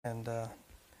And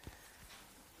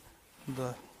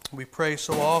we pray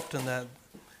so often that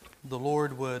the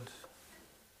Lord would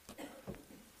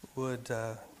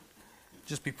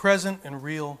just be present and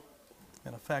real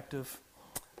and effective.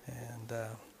 And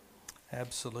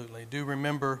absolutely. Do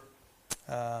remember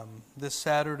this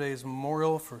Saturday's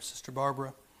memorial for Sister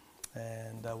Barbara.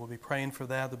 And we'll be praying for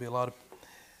that. There'll be a lot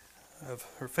of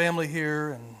her family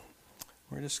here. And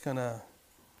we're just going to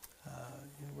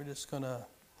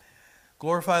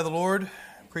glorify the Lord,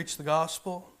 preach the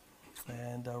gospel,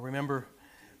 and remember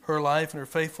her life and her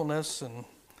faithfulness. And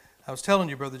I was telling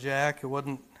you, Brother Jack, it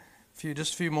wasn't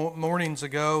just a few mornings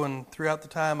ago, and throughout the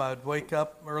time I'd wake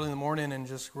up early in the morning and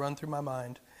just run through my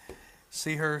mind,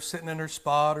 see her sitting in her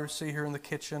spot or see her in the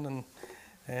kitchen,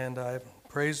 and I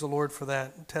praise the Lord for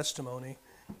that testimony.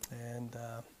 And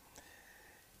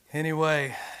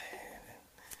anyway,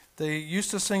 they used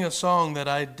to sing a song that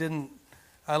I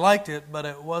liked it, but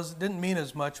it didn't mean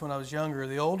as much when I was younger.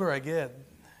 The older I get,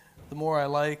 the more I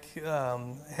like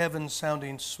heaven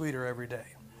sounding sweeter every day.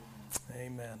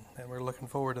 Amen. And we're looking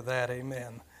forward to that.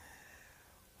 Amen.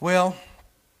 Well,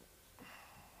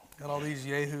 got all these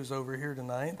yahoos over here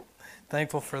tonight.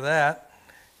 Thankful for that.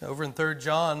 Over in 3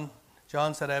 John,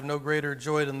 John said, I have no greater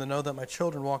joy than to know that my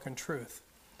children walk in truth.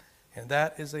 And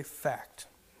that is a fact.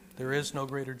 There is no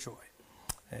greater joy.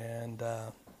 And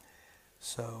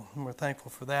so we're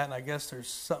thankful for that, and I guess there's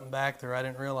something back there. I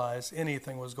didn't realize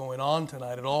anything was going on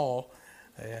tonight at all.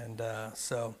 And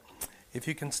so if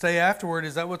you can stay afterward,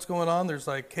 is that what's going on? There's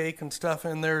like cake and stuff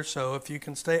in there, so if you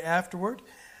can stay afterward,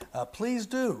 please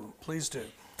do. Please do.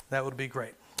 That would be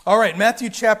great. All right,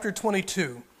 Matthew chapter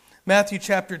 22. Matthew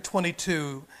chapter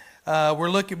 22.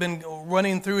 We've been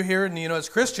running through here, and as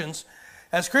Christians,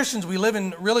 we live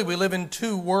in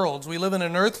two worlds. We live in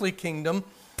an earthly kingdom.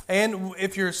 And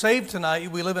if you're saved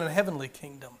tonight, we live in a heavenly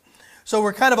kingdom. So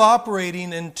we're kind of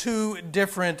operating in two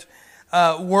different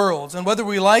worlds. And whether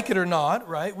we like it or not,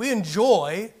 right, we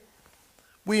enjoy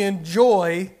the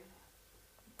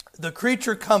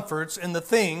creature comforts and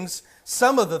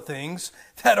some of the things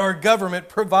that our government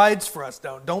provides for us.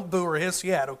 Now, don't boo or hiss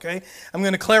yet, okay? I'm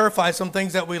going to clarify some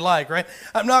things that we like, right?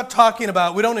 I'm not talking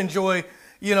about, we don't enjoy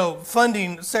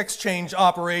funding sex change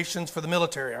operations for the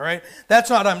military, all right?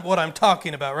 That's not what I'm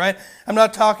talking about, right? I'm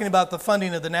not talking about the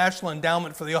funding of the National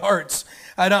Endowment for the Arts.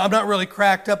 I'm not really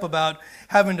cracked up about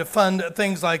having to fund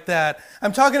things like that.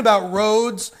 I'm talking about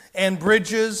roads and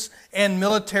bridges and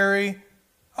military.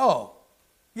 Oh,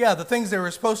 yeah, the things they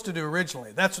were supposed to do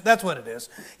originally. That's what it is.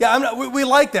 Yeah, we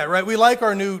like that, right? We like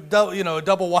our new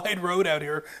double wide road out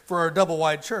here for our double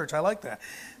wide church. I like that.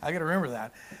 I got to remember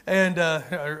that. And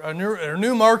our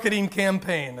new marketing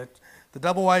campaign, the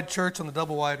double wide church on the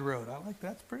double wide road. I like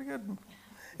that. It's pretty good.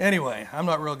 Anyway, I'm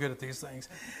not real good at these things.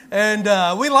 And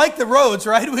we like the roads,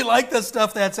 right? We like the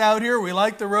stuff that's out here. We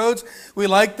like the roads. We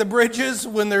like the bridges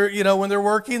when they're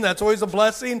working. That's always a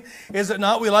blessing, is it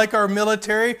not? We like our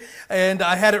military. And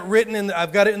I had it written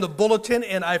I've got it in the bulletin,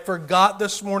 and I forgot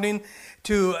this morning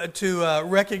to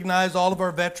recognize all of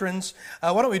our veterans.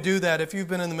 Why don't we do that? If you've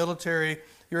been in the military,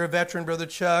 you're a veteran, Brother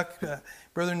Chuck,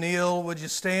 Brother Neil, would you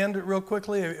stand real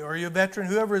quickly? Are you a veteran?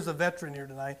 Whoever is a veteran here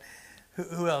tonight.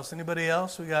 Who else? Anybody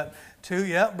else? We got 2.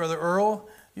 Yeah, Brother Earl.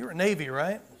 You were Navy,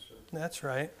 right? Yes, that's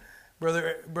right.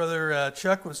 Brother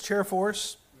Chuck was Chair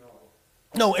Force.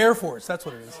 No, Air Force. That's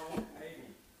what it is.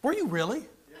 Were you really?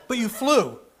 Yeah. But you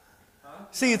flew. Huh?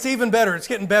 See, it's even better. It's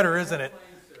getting better, isn't it?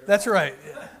 That's right.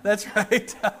 That's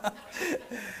right.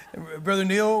 Brother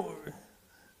Neil.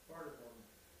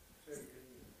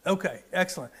 Okay,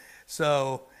 excellent.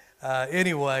 So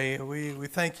anyway, we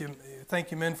thank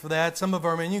you men for that. Some of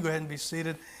our men, you go ahead and be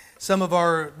seated. Some of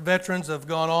our veterans have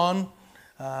gone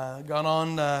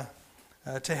on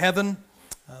to heaven.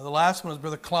 The last one was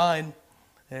Brother Klein,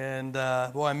 and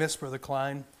boy, I miss Brother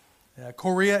Klein.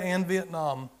 Korea and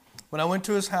Vietnam. When I went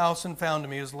to his house and found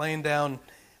him, he was laying down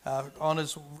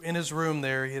in his room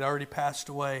there. He had already passed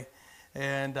away,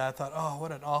 and I thought, oh,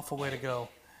 what an awful way to go.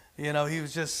 He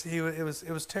was just it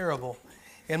was terrible.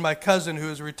 And my cousin, who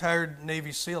is a retired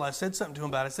Navy SEAL, I said something to him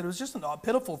about it. I said, it was just a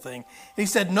pitiful thing. And he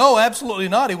said, no, absolutely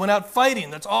not. He went out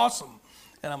fighting. That's awesome.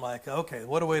 And I'm like, okay,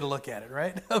 what a way to look at it,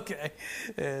 right? Okay.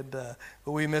 And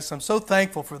but we miss him. So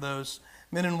thankful for those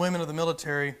men and women of the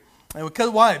military. And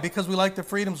why? Because we like the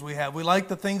freedoms we have. We like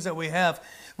the things that we have.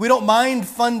 We don't mind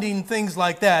funding things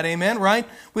like that. Amen, right?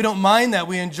 We don't mind that.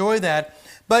 We enjoy that.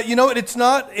 But you know what? It's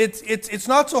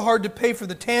not so hard to pay for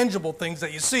the tangible things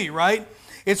that you see, right?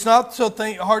 It's not so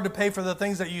hard to pay for the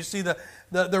things that you see, the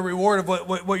the reward of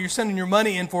what you're sending your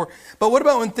money in for. But what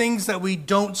about when things that we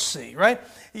don't see, right?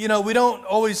 We don't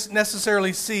always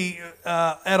necessarily see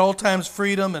at all times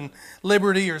freedom and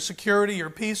liberty or security or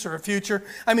peace or a future.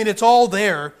 I mean, it's all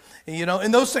there,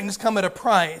 and those things come at a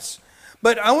price.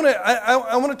 But I want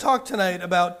to talk tonight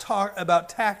about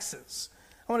taxes.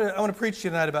 I want to preach to you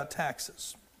tonight about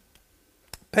taxes.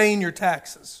 Paying your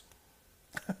taxes.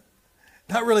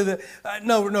 Not really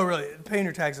no, really, paying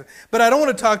your taxes. But I don't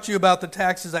want to talk to you about the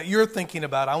taxes that you're thinking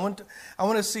about. I want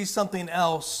to see something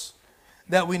else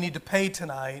that we need to pay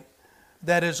tonight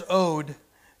that is owed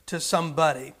to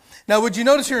somebody. Now, would you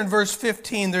notice here in verse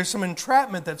 15, there's some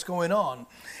entrapment that's going on.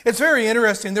 It's very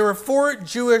interesting. There were 4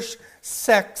 Jewish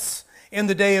sects in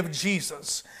the day of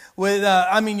Jesus. With,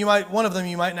 one of them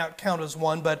you might not count as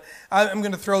one, but I'm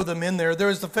going to throw them in there. There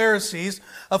was the Pharisees.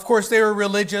 Of course, they were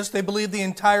religious. They believed the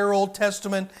entire Old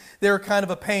Testament. They were kind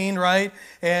of a pain, right?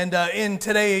 And in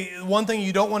today, one thing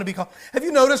you don't want to be called. Have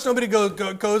you noticed nobody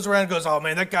goes around and goes, "Oh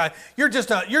man, that guy, you're just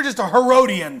a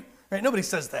Herodian," right? Nobody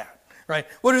says that, right?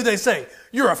 What do they say?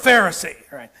 "You're a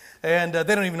Pharisee," right? And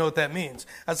they don't even know what that means.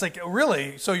 I was like,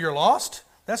 really? So you're lost?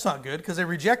 That's not good because they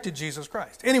rejected Jesus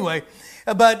Christ. Anyway,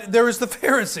 but there was the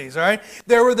Pharisees, all right?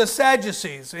 There were the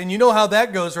Sadducees, and you know how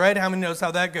that goes, right? How many knows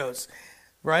how that goes,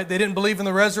 right? They didn't believe in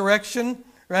the resurrection,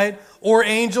 right? Or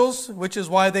angels, which is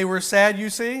why they were sad, you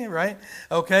see, right?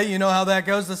 Okay, you know how that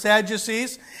goes. The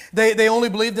Sadducees, they only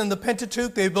believed in the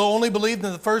Pentateuch. They only believed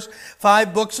in the first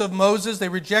 5 books of Moses. They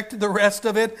rejected the rest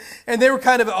of it, and they were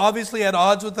kind of obviously at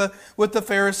odds with the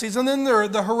Pharisees. And then there are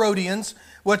the Herodians,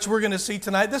 which we're going to see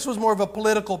tonight. This was more of a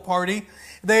political party.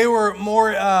 They were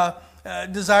more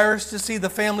desirous to see the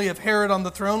family of Herod on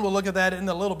the throne. We'll look at that in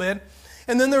a little bit.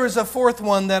 And then there is a 4th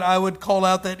one that I would call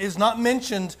out that is not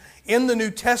mentioned in the New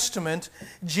Testament.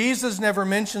 Jesus never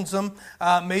mentions them.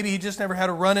 Maybe he just never had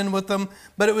a run-in with them.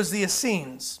 But it was the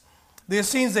Essenes. The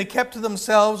Essenes, they kept to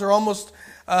themselves or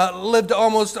lived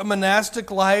almost a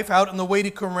monastic life out in the Wadi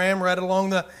Qumran, right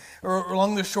along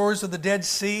the shores of the Dead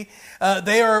Sea.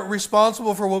 They are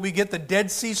responsible for what we get the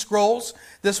Dead Sea Scrolls.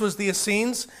 This was the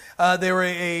Essenes. They were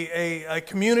a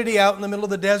community out in the middle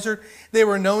of the desert. They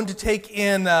were known to take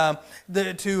in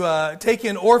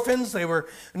orphans. They were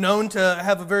known to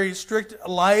have a very strict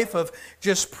life of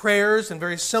just prayers and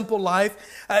very simple life.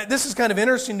 This is kind of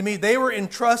interesting to me. They were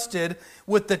entrusted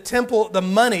with the temple, the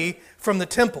money from the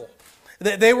temple.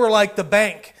 They were like the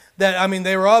bank.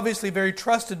 They were obviously very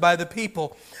trusted by the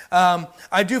people.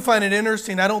 I do find it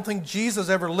interesting. I don't think Jesus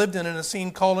ever lived in an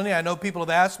Essene colony. I know people have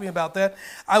asked me about that.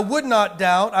 I would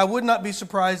not be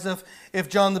surprised if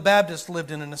John the Baptist lived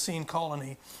in an Essene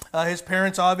colony. His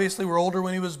parents obviously were older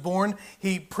when he was born.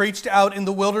 He preached out in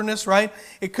the wilderness, right?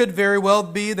 It could very well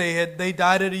be they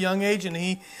died at a young age and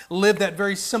he lived that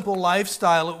very simple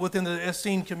lifestyle within the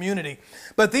Essene community.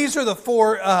 But these are the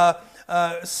 4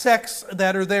 sects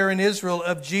that are there in Israel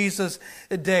of Jesus'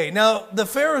 day. Now, the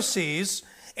Pharisees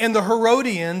and the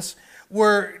Herodians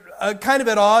were kind of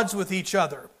at odds with each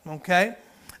other, okay?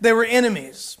 They were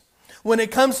enemies. When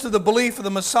it comes to the belief of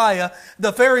the Messiah,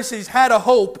 the Pharisees had a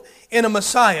hope in a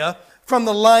Messiah from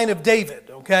the line of David,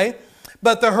 okay?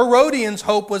 But the Herodians'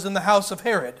 hope was in the house of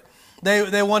Herod.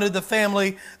 They wanted the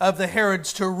family of the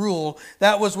Herods to rule.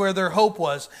 That was where their hope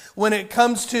was. When it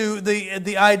comes to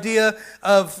the idea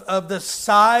of the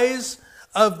size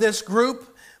of this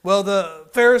group, well, the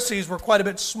Pharisees were quite a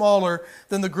bit smaller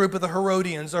than the group of the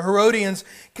Herodians. The Herodians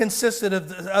consisted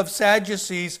of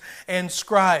Sadducees and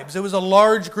scribes. It was a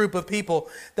large group of people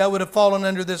that would have fallen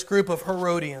under this group of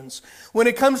Herodians. When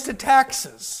it comes to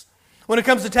taxes,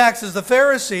 the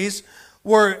Pharisees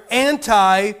were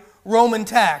anti-Roman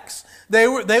tax.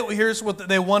 Here's what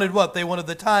they wanted. They wanted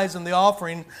the tithes and the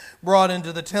offering brought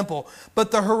into the temple.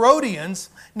 But the Herodians,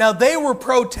 now they were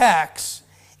pro-tax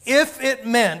if it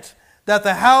meant that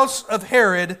the house of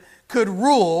Herod could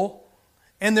rule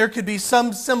and there could be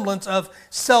some semblance of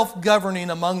self-governing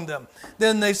among them.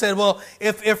 Then they said, well,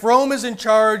 if Rome is in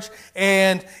charge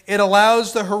and it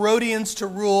allows the Herodians to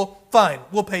rule, fine,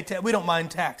 we'll pay we don't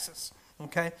mind taxes.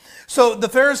 Okay? So the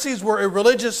Pharisees were a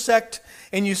religious sect,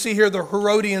 and you see here the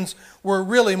Herodians were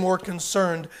really more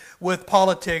concerned with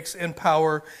politics and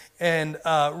power and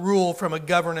rule from a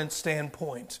governance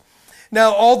standpoint.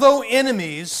 Now, although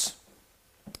enemies,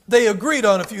 they agreed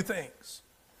on a few things.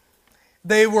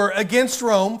 They were against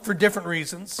Rome for different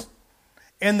reasons,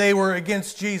 and they were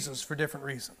against Jesus for different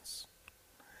reasons.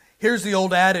 Here's the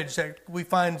old adage that we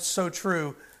find so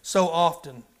true so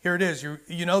often. Here it is.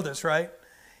 You know this, right?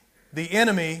 The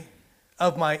enemy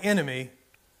of my enemy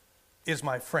is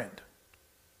my friend.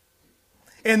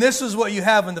 And this is what you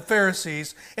have in the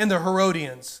Pharisees and the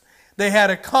Herodians. They had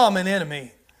a common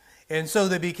enemy, And so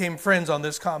they became friends on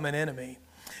this common enemy.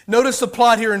 Notice the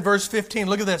plot here in verse 15.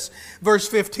 Look at this. Verse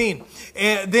 15.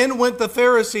 And then went the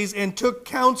Pharisees and took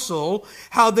counsel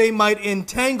how they might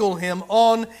entangle him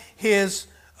on his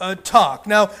talk.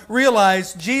 Now,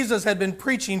 realize Jesus had been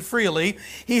preaching freely.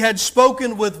 He had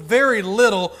spoken with very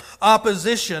little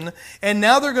opposition. And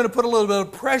now they're going to put a little bit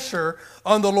of pressure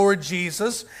on the Lord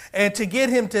Jesus and to get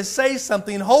him to say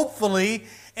something, hopefully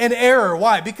in error.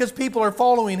 Why? Because people are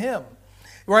following him.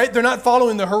 Right? They're not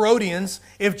following the Herodians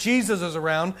if Jesus is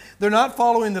around. They're not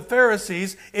following the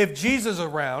Pharisees if Jesus is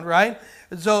around, right?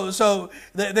 So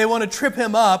they want to trip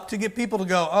him up to get people to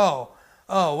go,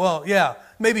 well, yeah,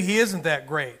 maybe he isn't that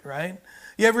great, right?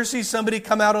 You ever see somebody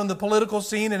come out on the political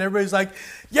scene and everybody's like,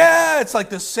 yeah, it's like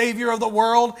the savior of the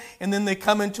world, and then they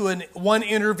come into one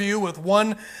interview with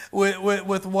one,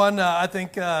 I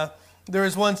think. There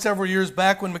was one several years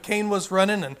back when McCain was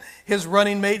running and his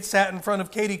running mate sat in front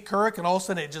of Katie Couric, and all of a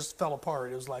sudden it just fell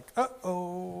apart. It was like,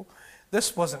 uh-oh,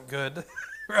 this wasn't good,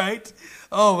 right?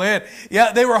 Oh, man.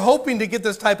 Yeah, they were hoping to get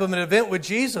this type of an event with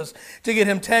Jesus to get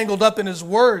him tangled up in his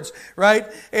words, right?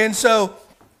 And so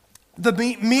the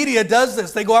media does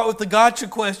this. They go out with the gotcha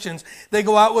questions. They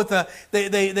go out with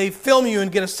they film you and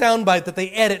get a soundbite that they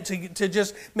edit to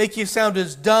just make you sound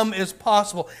as dumb as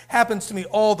possible. Happens to me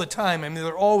all the time. I mean,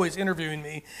 they're always interviewing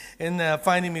me and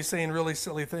finding me saying really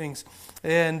silly things.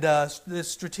 And this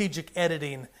strategic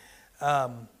editing.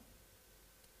 Yeah,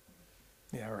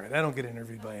 all right. I don't get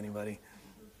interviewed by anybody.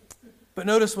 But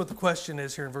notice what the question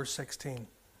is here in verse 16.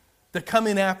 They're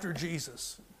coming after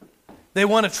Jesus. They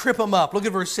want to trip him up. Look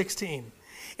at verse 16.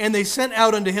 And they sent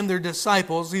out unto him their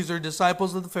disciples, these are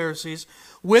disciples of the Pharisees,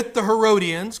 with the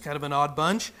Herodians, kind of an odd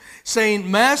bunch,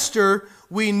 saying, Master,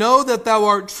 we know that thou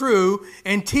art true,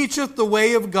 and teacheth the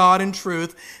way of God in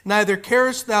truth. Neither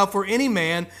carest thou for any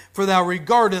man, for thou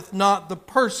regardeth not the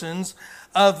persons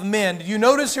of men. You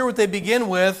notice here what they begin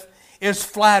with is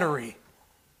flattery.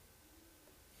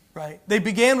 Right? They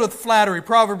began with flattery.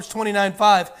 Proverbs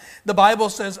 29:5, the Bible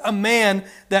says, a man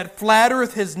that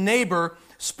flattereth his neighbor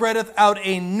spreadeth out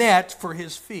a net for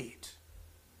his feet.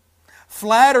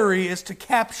 Flattery is to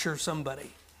capture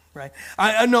somebody. Right?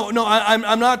 I'm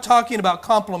not talking about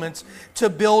compliments to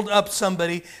build up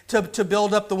somebody, to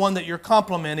build up the one that you're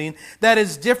complimenting. That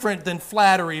is different than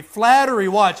flattery. Flattery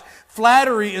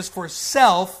is for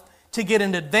self to get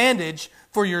an advantage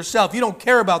for yourself. You don't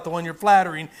care about the one you're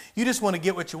flattering. You just want to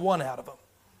get what you want out of them.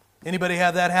 Anybody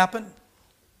have that happen?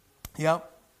 Yeah.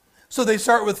 So they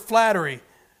start with flattery.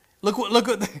 Look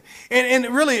what,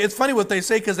 and really it's funny what they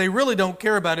say because they really don't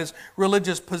care about his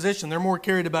religious position. They're more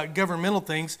carried about governmental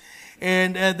things.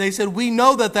 And they said, we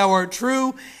know that thou art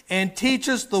true and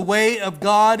teachest the way of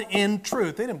God in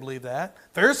truth. They didn't believe that.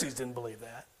 Pharisees didn't believe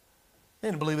that. They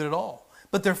didn't believe it at all.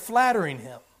 But they're flattering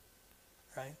him.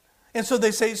 Right? And so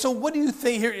they say, so what do you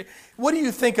think here? What do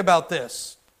you think about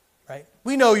this? Right?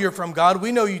 We know you're from God.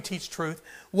 We know you teach truth.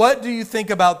 What do you think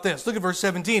about this? Look at verse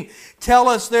 17. Tell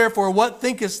us therefore, what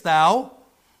thinkest thou?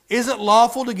 Is it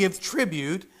lawful to give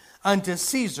tribute unto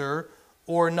Caesar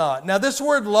or not? Now this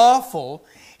word lawful,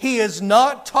 he is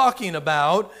not talking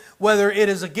about whether it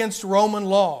is against Roman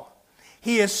law.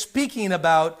 He is speaking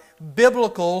about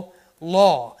biblical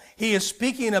law. He is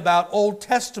speaking about Old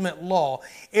Testament law.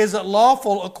 Is it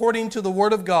lawful, according to the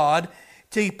Word of God,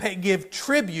 to give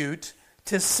tribute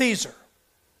to Caesar?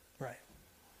 Right.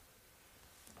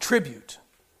 Tribute.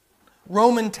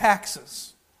 Roman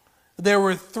taxes. There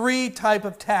were three types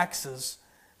of taxes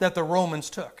that the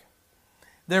Romans took.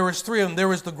 There was three of them. There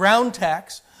was the ground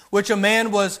tax, which a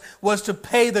man was to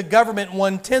pay the government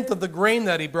 1/10 of the grain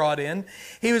that he brought in.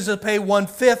 He was to pay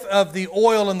 1/5 of the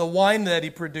oil and the wine that he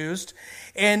produced.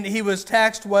 And he was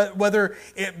taxed whether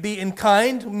it be in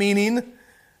kind, meaning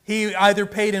he either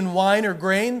paid in wine or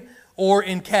grain or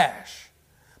in cash.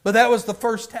 But that was the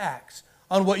first tax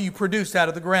on what you produced out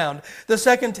of the ground. The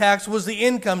second tax was the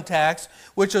income tax,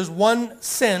 which was 1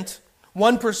 cent,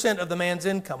 1% of the man's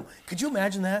income. Could you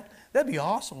imagine that? That'd be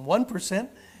awesome, 1%.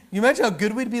 You imagine how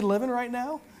good we'd be living right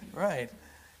now? Right.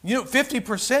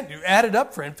 50%, you add it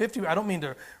up, friend. 50. I don't mean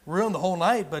to ruin the whole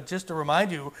night, but just to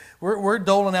remind you, we're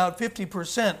doling out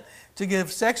 50% to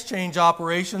give sex change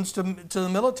operations to the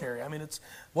military. I mean,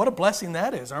 what a blessing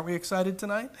that is. Aren't we excited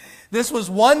tonight? This was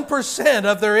 1%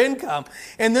 of their income.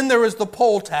 And then there was the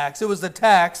poll tax. It was the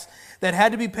tax that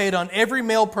had to be paid on every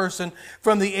male person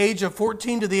from the age of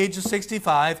 14 to the age of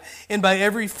 65, and by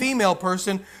every female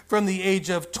person from the age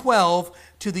of 12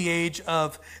 to the age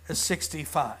of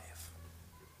 65.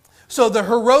 So the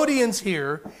Herodians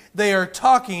here, they are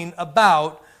talking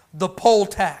about the poll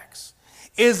tax.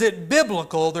 Is it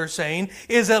biblical, they're saying,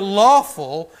 is it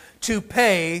lawful to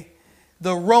pay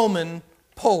the Roman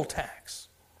poll tax.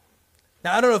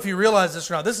 Now, I don't know if you realize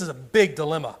this or not. This is a big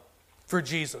dilemma for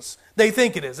Jesus. They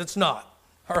think it is. It's not.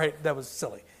 All right, that was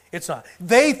silly. It's not.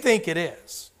 They think it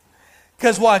is.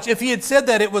 Because watch, if he had said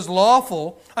that it was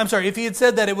if he had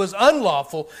said that it was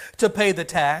unlawful to pay the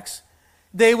tax,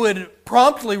 they would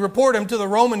promptly report him to the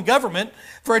Roman government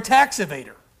for a tax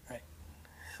evader. Right?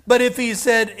 But if he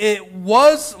said it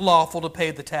was lawful to pay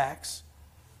the tax,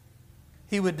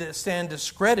 he would stand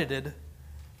discredited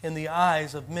in the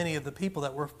eyes of many of the people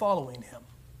that were following him.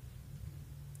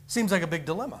 Seems like a big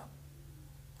dilemma.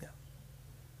 Yeah.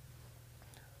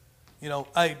 You know,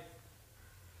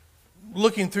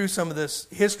 looking through some of this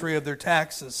history of their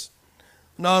taxes,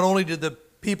 not only did the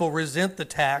people resent the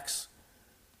tax,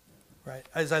 right,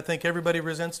 as I think everybody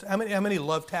resents. How many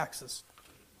love taxes?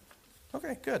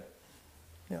 Okay, good.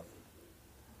 Yeah.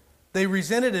 They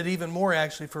resented it even more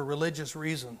actually for religious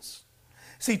reasons.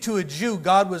 See, to a Jew,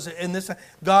 God was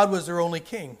their only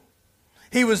king.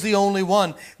 He was the only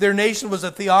one. Their nation was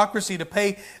a theocracy. To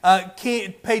pay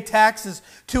taxes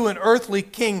to an earthly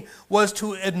king was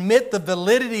to admit the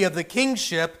validity of the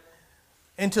kingship,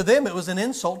 and to them it was an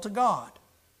insult to God.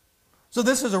 So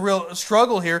this is a real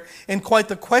struggle here, and quite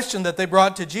the question that they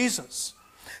brought to Jesus.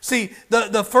 See,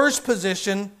 the first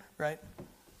position, right,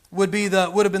 would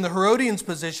have been the Herodians'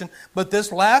 position, but this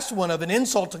last one of an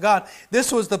insult to God, this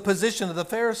was the position of the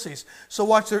Pharisees. So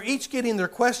watch, they're each getting their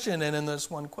question in this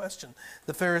one question,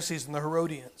 the Pharisees and the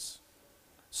Herodians.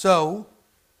 So,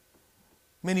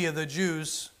 many of the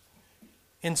Jews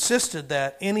insisted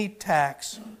that any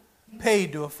tax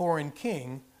paid to a foreign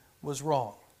king was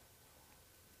wrong.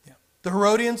 Yeah. The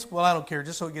Herodians, well, I don't care,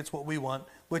 just so it gets what we want,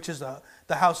 which is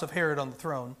the house of Herod on the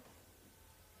throne.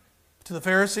 To the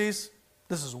Pharisees,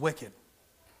 this is wicked.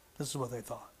 This is what they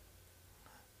thought.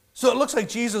 So it looks like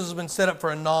Jesus has been set up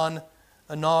for a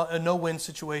no-win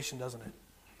situation, doesn't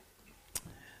it?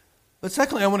 But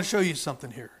secondly, I want to show you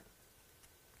something here.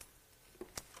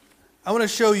 I want to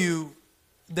show you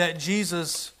that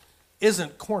Jesus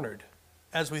isn't cornered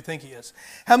as we think he is.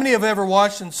 How many have ever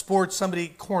watched in sports somebody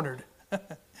cornered?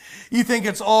 You think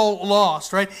it's all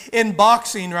lost, right? In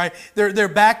boxing, right, they're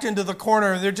backed into the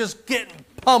corner and they're just getting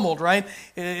pummeled, right?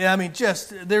 I mean,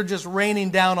 they're just raining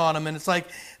down on them, and it's like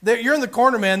you're in the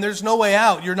corner, man. There's no way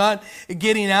out. You're not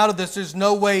getting out of this. There's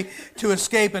no way to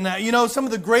escape. And you know, some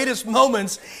of the greatest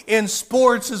moments in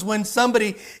sports is when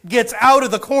somebody gets out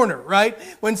of the corner, right?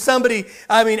 When somebody,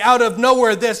 out of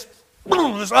nowhere, this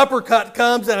uppercut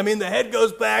comes, and the head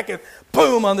goes back, and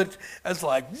boom it's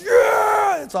like,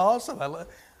 yeah, it's awesome.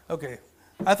 Okay,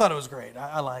 I thought it was great.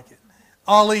 I like it.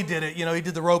 Ali did it. You know, he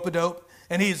did the rope-a-dope.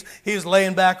 And he's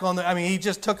laying back on he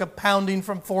just took a pounding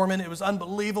from Foreman. It was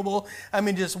unbelievable.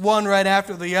 Just one right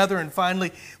after the other, and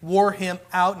finally wore him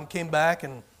out and came back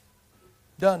and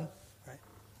done. Right?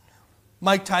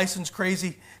 Mike Tyson's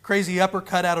crazy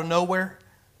uppercut out of nowhere.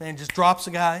 Man, just drops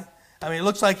a guy. It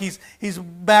looks like he's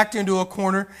backed into a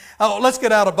corner. Oh, let's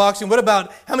get out of boxing. What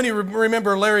about, how many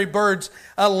remember Larry Bird's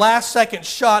last-second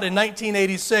shot in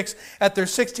 1986 at their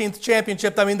 16th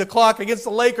championship? The clock against the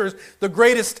Lakers, the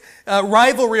greatest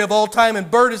rivalry of all time,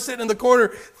 and Bird is sitting in the corner,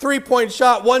 three-point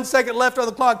shot, 1 second left on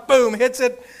the clock, boom, hits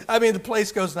it. The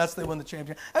place goes nuts. They win the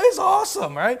championship. It's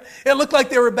awesome, right? It looked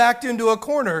like they were backed into a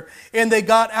corner, and they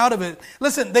got out of it.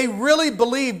 Listen, they really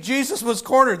believed Jesus was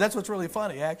cornered. That's what's really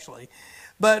funny, actually.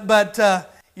 But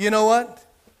you know what?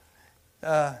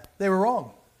 They were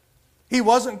wrong. He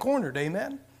wasn't cornered,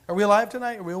 amen? Are we alive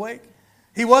tonight? Are we awake?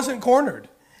 He wasn't cornered.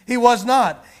 He was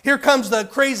not. Here comes the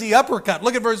crazy uppercut.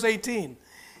 Look at verse 18.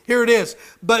 Here it is.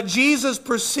 But Jesus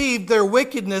perceived their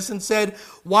wickedness and said,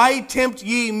 "Why tempt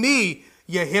ye me,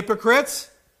 ye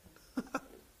hypocrites?"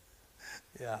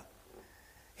 Yeah.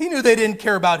 He knew they didn't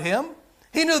care about him.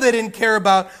 He knew they didn't care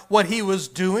about what he was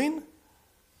doing.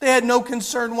 They had no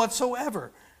concern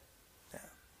whatsoever.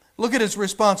 Look at his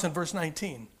response in verse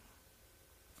 19.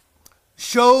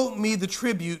 Show me the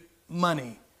tribute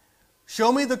money.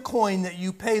 Show me the coin that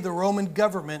you pay the Roman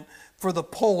government for the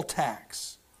poll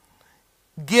tax.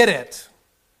 Get it.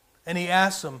 And he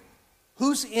asks them,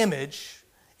 whose image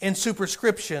and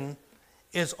superscription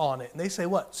is on it? And they say,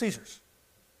 what? Caesar's.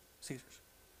 Caesar's.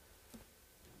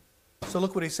 So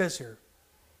look what he says here.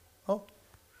 Oh,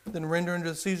 then render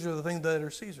unto Caesar the things that are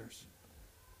Caesar's.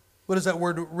 What does that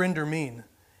word render mean?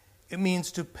 It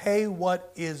means to pay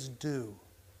what is due.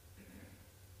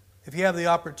 If you have the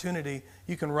opportunity,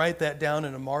 you can write that down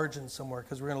in a margin somewhere,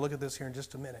 because we're going to look at this here in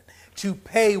just a minute. To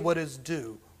pay what is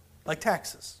due, like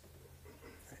taxes.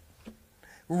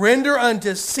 Render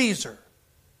unto Caesar.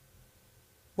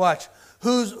 Watch.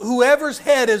 Whoever's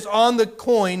head is on the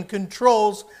coin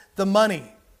controls the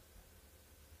money.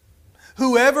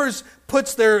 Whoever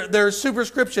puts their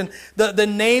superscription, the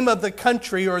name of the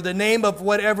country or the name of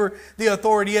whatever the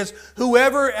authority is,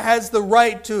 whoever has the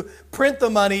right to print the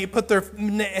money, put their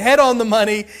head on the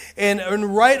money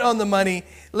and write on the money,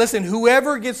 listen,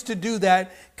 whoever gets to do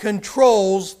that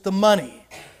controls the money.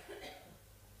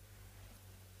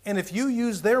 And if you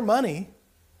use their money,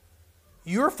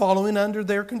 you're following under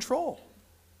their control.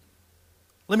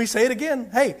 Let me say it again.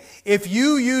 Hey, if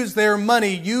you use their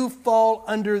money, you fall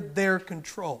under their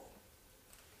control.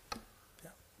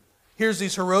 Here's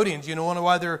these Herodians. You know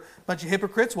why they're a bunch of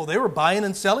hypocrites? Well, they were buying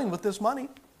and selling with this money.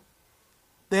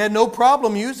 They had no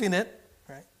problem using it.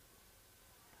 Right?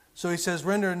 So he says,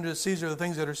 render unto Caesar the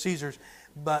things that are Caesar's,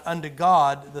 but unto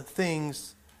God the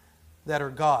things that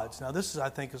are God's. Now this, I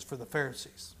think, is for the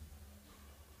Pharisees.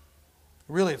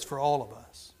 Really, it's for all of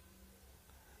us.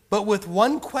 But with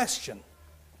one question,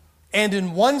 and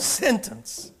in one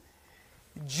sentence,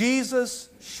 Jesus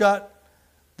shut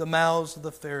the mouths of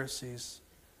the Pharisees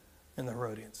and the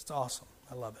Herodians. It's awesome.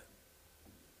 I love it.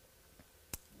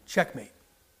 Checkmate.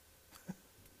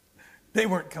 They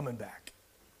weren't coming back.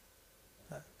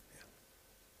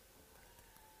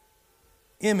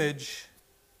 Image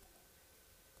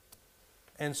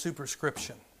and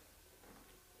superscription.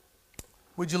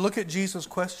 Would you look at Jesus'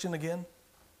 question again?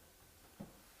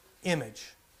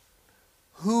 Image.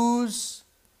 Whose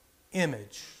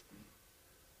image?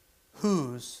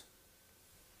 Whose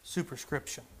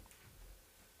superscription?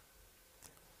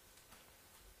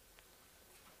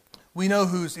 We know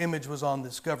whose image was on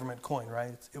this government coin,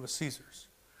 right? It was Caesar's.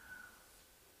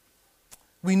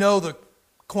 We know the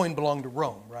coin belonged to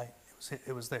Rome, right?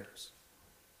 It was theirs.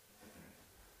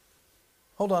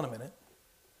 Hold on a minute.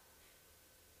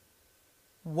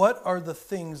 What are the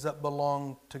things that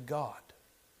belong to God?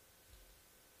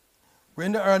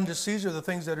 Render unto Caesar the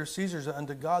things that are Caesar's, and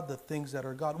unto God the things that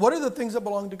are God. What are the things that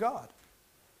belong to God?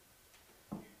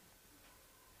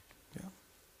 Yeah.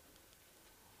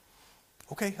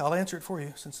 Okay, I'll answer it for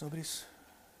you since nobody's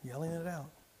yelling it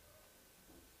out.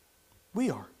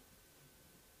 We are.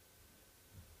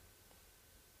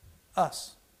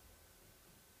 Us.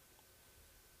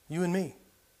 You and me.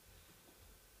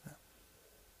 Yeah.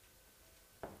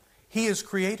 He is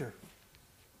creator.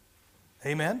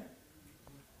 Amen?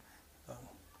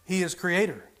 He is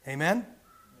creator. Amen?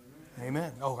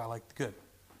 Amen. Oh, I like good.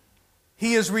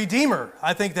 He is redeemer.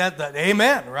 I think that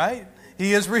amen, right?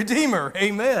 He is redeemer.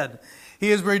 Amen.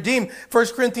 He is redeemed. 1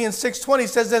 Corinthians 6:20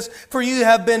 says this, for you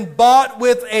have been bought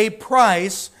with a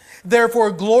price.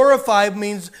 Therefore, glorify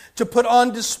means to put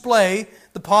on display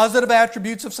the positive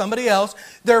attributes of somebody else.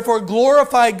 Therefore,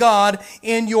 glorify God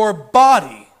in your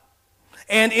body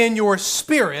and in your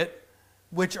spirit,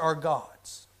 which are God's.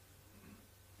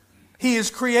 He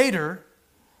is creator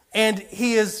and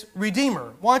He is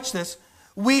redeemer. Watch this.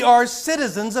 We are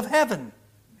citizens of heaven.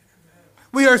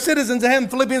 We are citizens of heaven.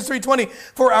 Philippians 3:20.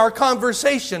 For our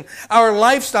conversation, our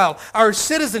lifestyle, our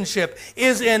citizenship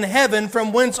is in heaven,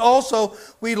 from whence also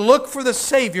we look for the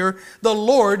Savior, the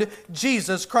Lord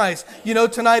Jesus Christ. You know,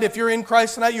 tonight, if you're in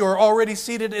Christ tonight, you are already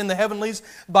seated in the heavenlies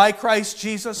by Christ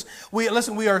Jesus. We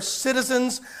are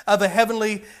citizens of a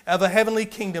heavenly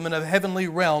kingdom and a heavenly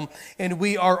realm, and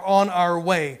we are on our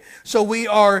way. So we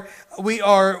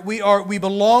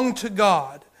belong to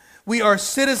God. We are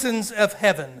citizens of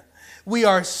heaven. We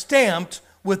are stamped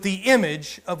with the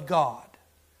image of God.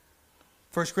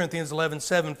 1 Corinthians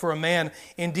 11:7, for a man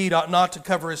indeed ought not to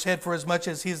cover his head, for as much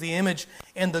as he is the image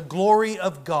and the glory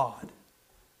of God.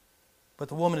 But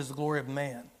the woman is the glory of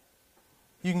man.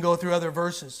 You can go through other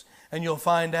verses and you'll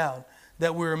find out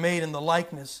that we were made in the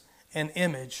likeness and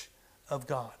image of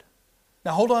God.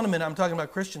 Now hold on a minute, I'm talking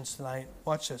about Christians tonight.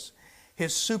 Watch this.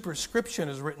 His superscription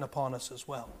is written upon us as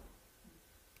well.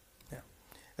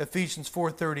 Ephesians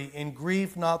 4:30, and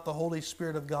grieve not the Holy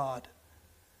Spirit of God,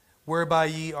 whereby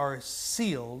ye are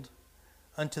sealed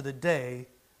unto the day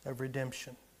of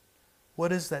redemption.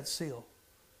 What is that seal?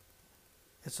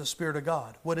 It's the Spirit of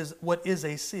God. What is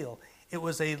a seal? It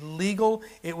was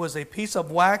a piece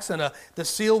of wax, and the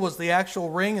seal was the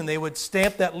actual ring, and they would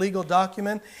stamp that legal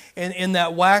document in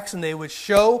that wax, and they would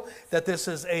show that this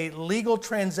is a legal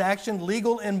transaction,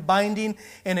 legal and binding,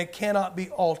 and it cannot be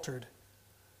altered.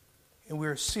 And we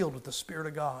are sealed with the Spirit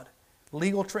of God.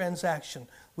 Legal transaction.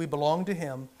 We belong to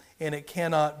Him, and it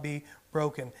cannot be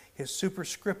broken. His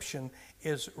superscription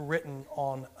is written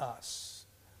on us.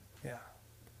 Yeah.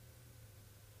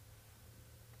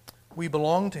 We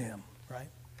belong to Him, right?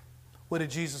 What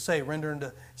did Jesus say? Render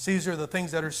unto Caesar the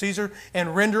things that are Caesar,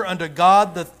 and render unto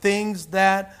God the things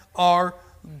that are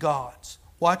God's.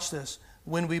 Watch this.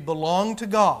 When we belong to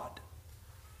God,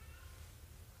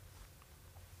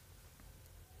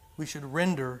 we should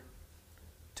render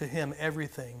to Him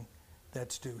everything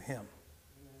that's due Him.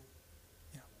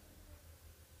 Yeah.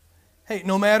 Hey,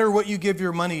 no matter what you give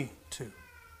your money to,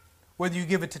 whether you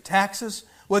give it to taxes,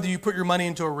 whether you put your money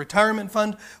into a retirement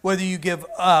fund, whether you give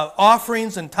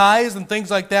offerings and tithes and things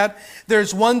like that,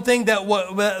 there's one thing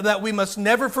that we must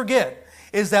never forget,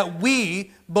 is that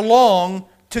we belong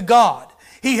to God.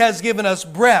 He has given us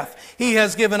breath. He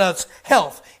has given us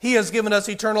health. He has given us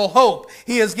eternal hope.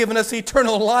 He has given us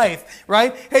eternal life,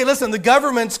 right? Hey, listen, the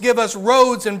governments give us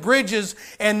roads and bridges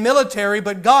and military,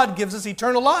 but God gives us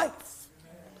eternal life.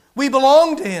 We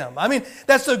belong to Him. I mean,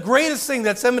 that's the greatest thing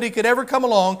that somebody could ever come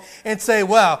along and say,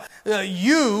 wow,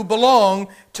 you belong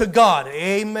to God.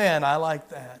 Amen. I like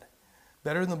that.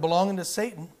 Better than belonging to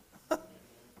Satan. Yeah.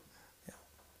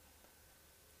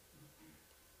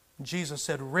 Jesus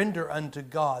said, render unto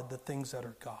God the things that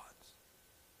are God's.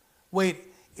 Wait,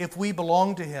 if we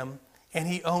belong to Him and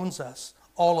He owns us,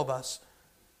 all of us,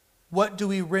 what do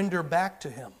we render back to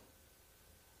Him?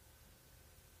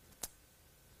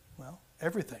 Well,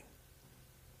 everything.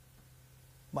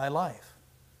 My life,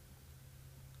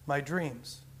 my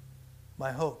dreams,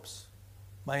 my hopes,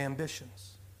 my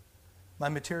ambitions, my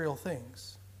material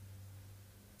things.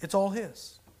 It's all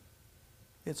His.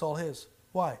 It's all His.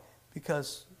 Why?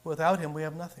 Because without Him we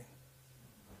have nothing.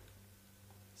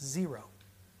 Zero.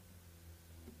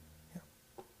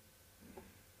 Yeah.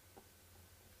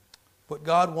 What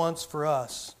God wants for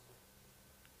us,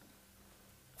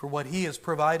 for what He has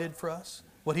provided for us,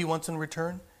 what He wants in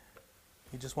return,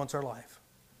 He just wants our life.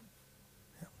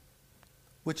 Yeah.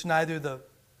 Which neither the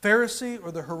Pharisee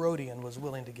or the Herodian was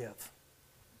willing to give.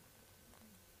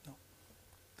 No.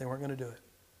 They weren't going to do it.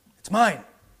 It's mine.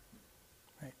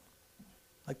 Right?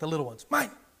 Like the little ones.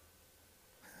 Mine.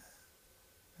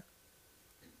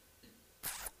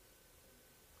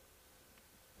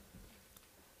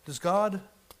 Does God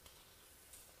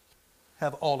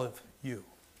have all of you?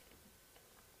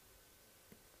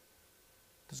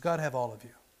 Does God have all of you?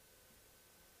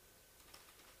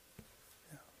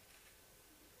 Yeah.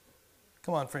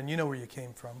 Come on, friend, you know where you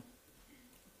came from.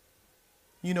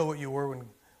 You know what you were when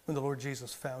the Lord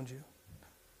Jesus found you.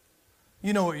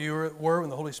 You know what you were when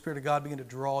the Holy Spirit of God began to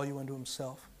draw you into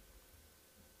Himself.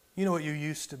 You know what you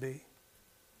used to be.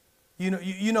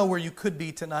 You know where you could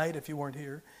be tonight if you weren't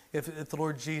here, if the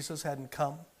Lord Jesus hadn't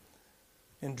come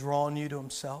and drawn you to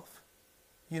Himself.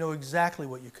 You know exactly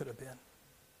what you could have been.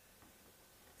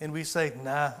 And we say,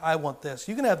 nah, I want this.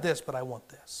 You can have this, but I want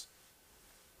this.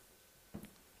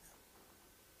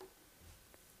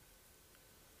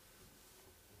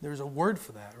 There's a word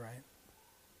for that, right?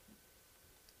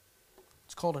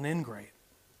 It's called an ingrate.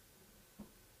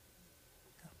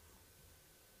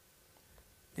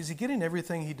 Is he getting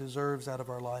everything he deserves out of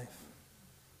our life?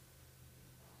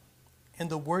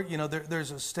 And the word, there's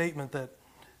a statement that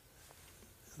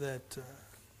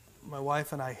my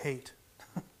wife and I hate.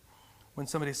 When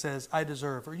somebody says, I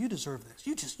deserve, or you deserve this.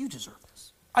 You deserve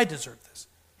this. I deserve this.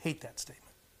 Hate that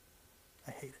statement.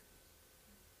 I hate it.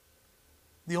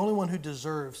 The only one who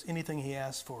deserves anything he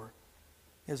asks for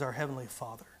is our Heavenly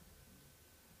Father.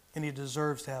 And he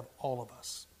deserves to have all of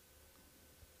us.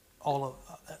 All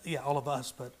of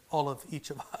us, but all of each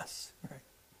of us. Right?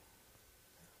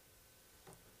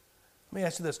 Let me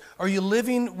ask you this. Are you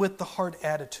living with the heart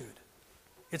attitude?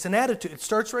 It's an attitude. It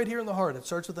starts right here in the heart. It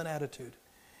starts with an attitude.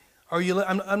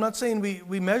 I'm not saying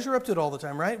we measure up to it all the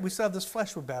time, right? We still have this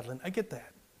flesh we're battling. I get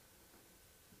that.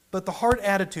 But the heart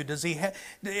attitude,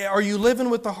 are you living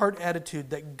with the heart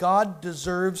attitude that God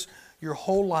deserves your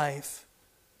whole life?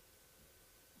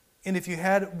 And if you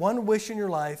had one wish in your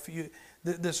life,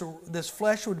 this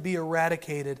flesh would be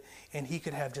eradicated and He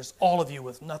could have just all of you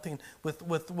with nothing,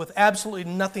 with absolutely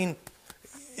nothing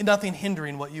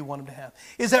hindering what you want Him to have.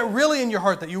 Is that really in your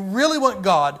heart, that you really want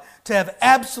God to have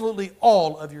absolutely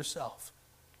all of yourself?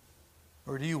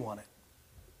 Or do you want it?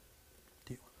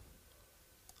 Do you want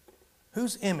it?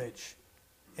 Whose image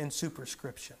in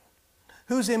superscription?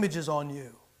 Whose image is on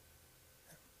you?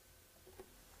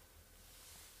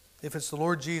 If it's the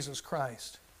Lord Jesus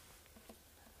Christ,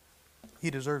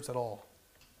 He deserves it all.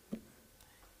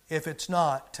 If it's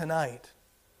not, tonight,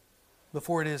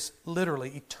 before it is literally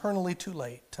eternally too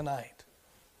late, tonight,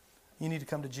 you need to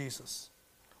come to Jesus.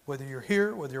 Whether you're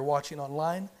here, whether you're watching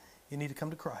online, you need to come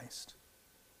to Christ.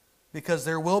 Because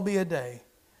there will be a day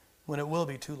when it will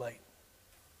be too late.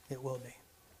 It will be.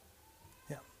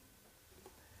 Yeah.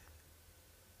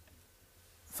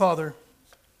 Father,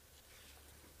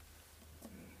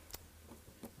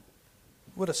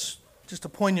 what just a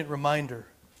poignant reminder,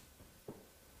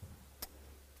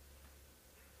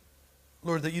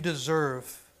 Lord, that you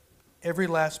deserve every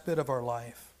last bit of our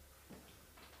life.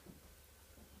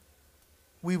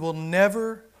 we will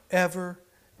never, ever,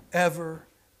 ever,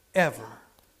 ever,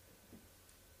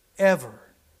 ever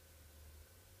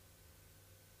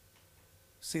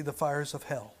see the fires of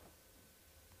hell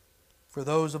for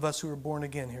those of us who are born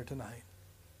again here tonight.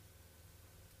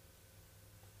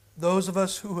 Those of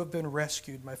us who have been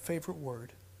rescued, my favorite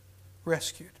word,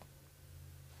 rescued.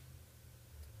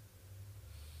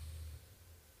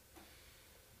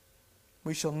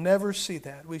 We shall never see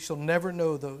that. We shall never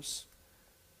know those.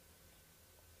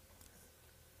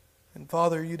 And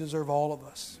Father, you deserve all of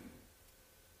us.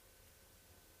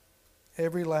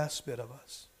 Every last bit of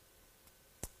us.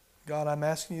 God, I'm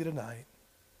asking you tonight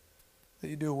that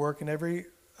you do a work in every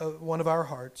one of our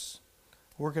hearts,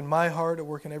 work in my heart, a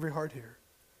work in every heart here.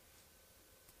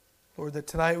 Lord, that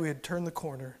tonight we had turned the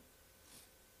corner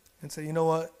and say, you know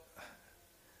what?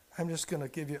 I'm just going to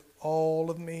give you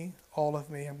all of me, all of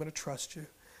me. I'm going to trust you.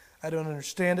 I don't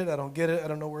understand it. I don't get it. I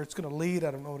don't know where it's going to lead. I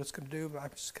don't know what it's going to do, but I'm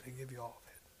just going to give you all of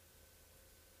it.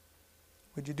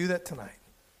 Would you do that tonight?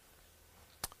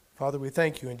 Father, we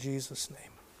thank you in Jesus' name.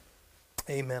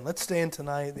 Amen. Let's stand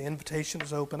tonight. The invitation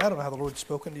is open. I don't know how the Lord's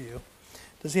spoken to you.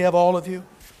 Does he have all of you?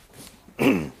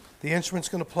 The instrument's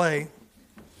going to play.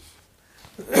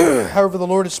 However the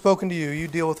Lord has spoken to you, you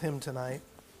deal with him tonight.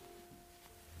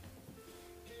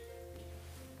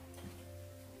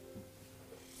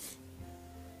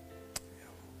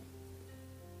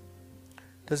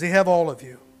 Does he have all of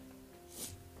you?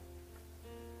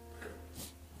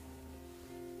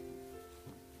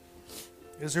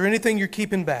 Is there anything you're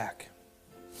keeping back?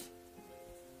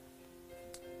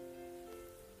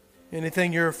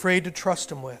 Anything you're afraid to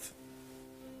trust him with?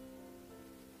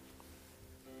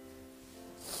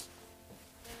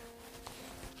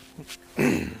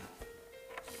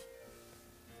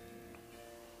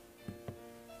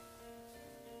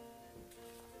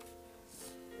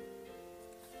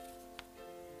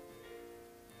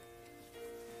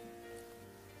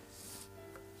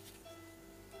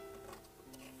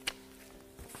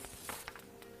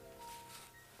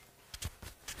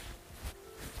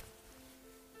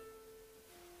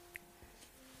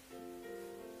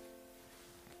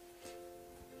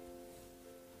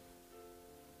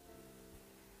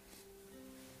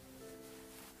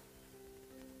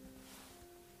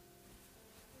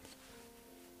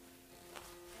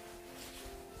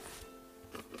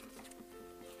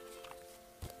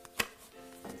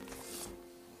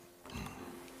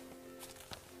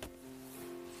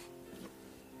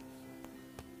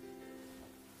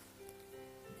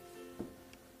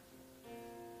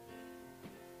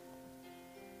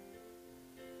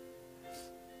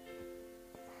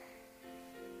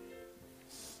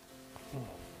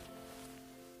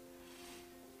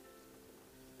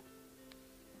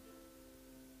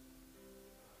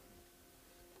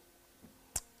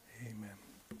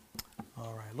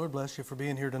 All right. Lord bless you for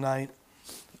being here tonight.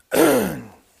 We're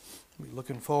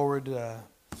looking forward to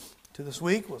this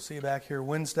week. We'll see you back here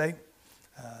Wednesday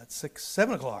at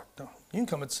 7 o'clock. You can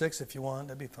come at 6 if you want.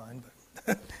 That'd be fine.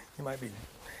 But you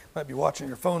might be watching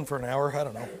your phone for an hour. I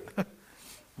don't know.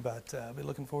 But I'll be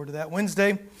looking forward to that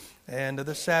Wednesday. And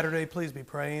this Saturday, please be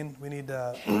praying. We need,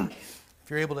 if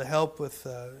you're able to help with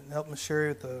help Miss Sherry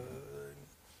with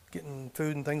getting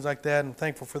food and things like that. I'm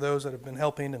thankful for those that have been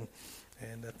helping.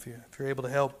 And if you're able to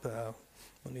help,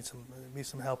 we'll need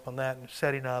some help on that and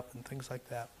setting up and things like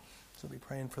that. So be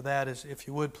praying for that, if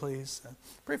you would, please.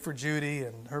 Pray for Judy,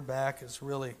 and her back has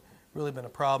really been a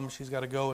problem. She's got to go